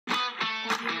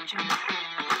Hello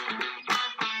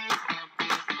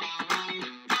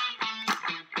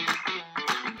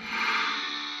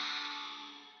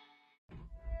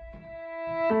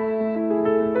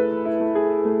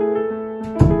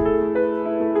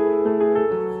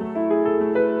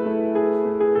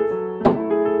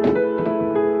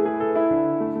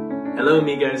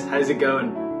amigos, how's it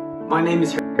going? My name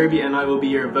is Herbie and I will be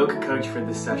your Avoca coach for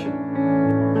this session.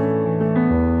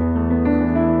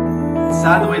 It's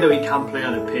sad the way that we can't play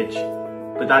on a pitch,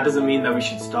 but that doesn't mean that we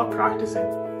should stop practicing.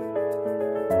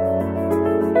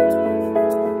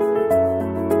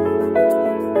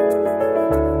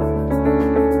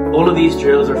 All of these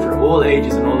drills are for all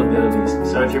ages and all abilities,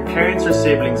 so if your parents or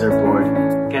siblings are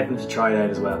bored, get them to try it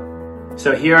out as well.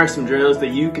 So here are some drills that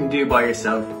you can do by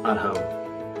yourself at home.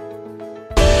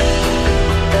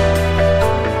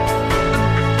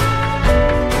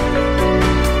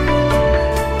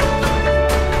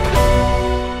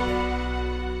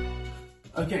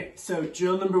 Okay, so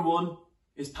drill number 1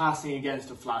 is passing against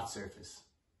a flat surface.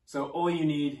 So all you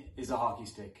need is a hockey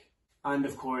stick and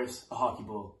of course a hockey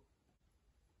ball.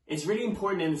 It's really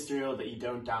important in this drill that you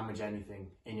don't damage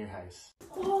anything in your house.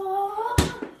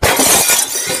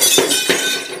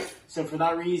 So for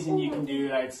that reason you can do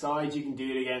it outside, you can do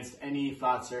it against any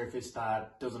flat surface,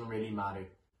 that doesn't really matter.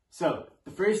 So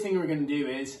the first thing we're going to do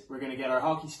is we're going to get our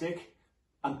hockey stick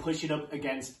and push it up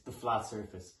against the flat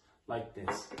surface like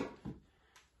this.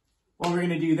 What we're going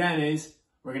to do then is,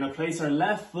 we're going to place our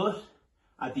left foot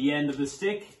at the end of the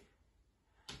stick.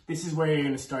 This is where you're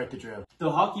going to start the drill. The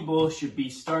hockey ball should be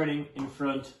starting in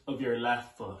front of your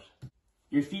left foot.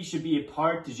 Your feet should be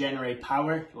apart to generate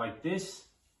power like this.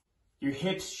 Your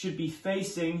hips should be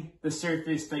facing the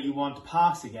surface that you want to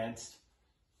pass against.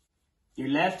 Your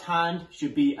left hand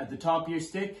should be at the top of your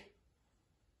stick.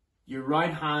 Your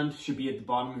right hand should be at the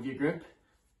bottom of your grip.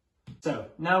 So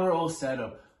now we're all set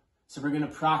up. So we're going to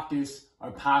practice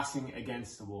our passing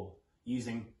against the wall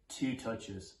using 2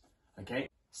 touches, okay?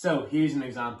 So here's an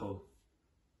example.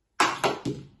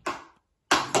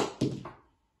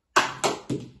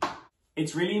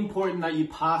 It's really important that you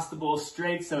pass the ball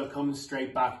straight so it comes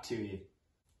straight back to you.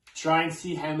 Try and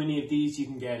see how many of these you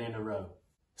can get in a row.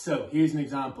 So here's an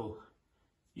example.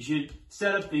 You should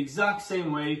set up the exact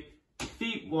same way,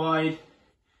 feet wide,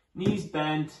 knees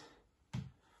bent,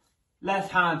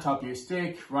 left hand top of your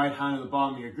stick, right hand on the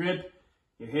bottom of your grip.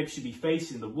 Your hips should be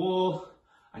facing the wall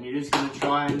and you're just going to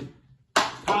try and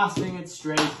passing it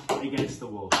straight against the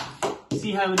wall.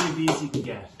 See how many of these you can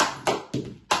get.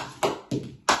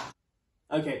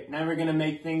 Okay, now we're going to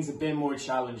make things a bit more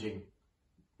challenging.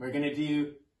 We're going to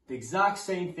do the exact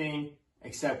same thing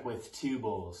except with 2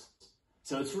 balls.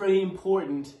 So it's really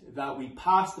important that we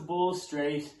pass the ball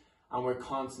straight and we're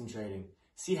concentrating.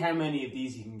 See how many of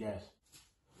these you can get.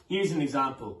 Here's an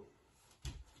example.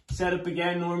 Set up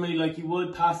again normally like you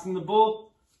would, passing the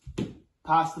ball.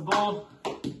 Pass the ball,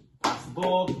 pass the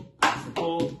ball, pass the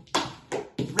ball.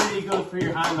 Really good for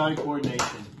your hand-eye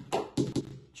coordination.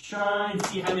 Try and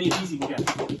see how many of these you can get.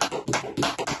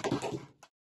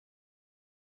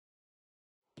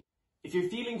 If you're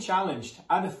feeling challenged,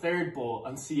 add a 3rd ball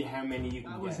and see how many you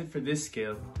can get. That was it for this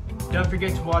skill. Don't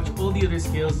forget to watch all the other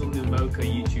skills on the Avoca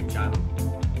YouTube channel.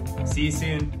 See you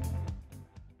soon.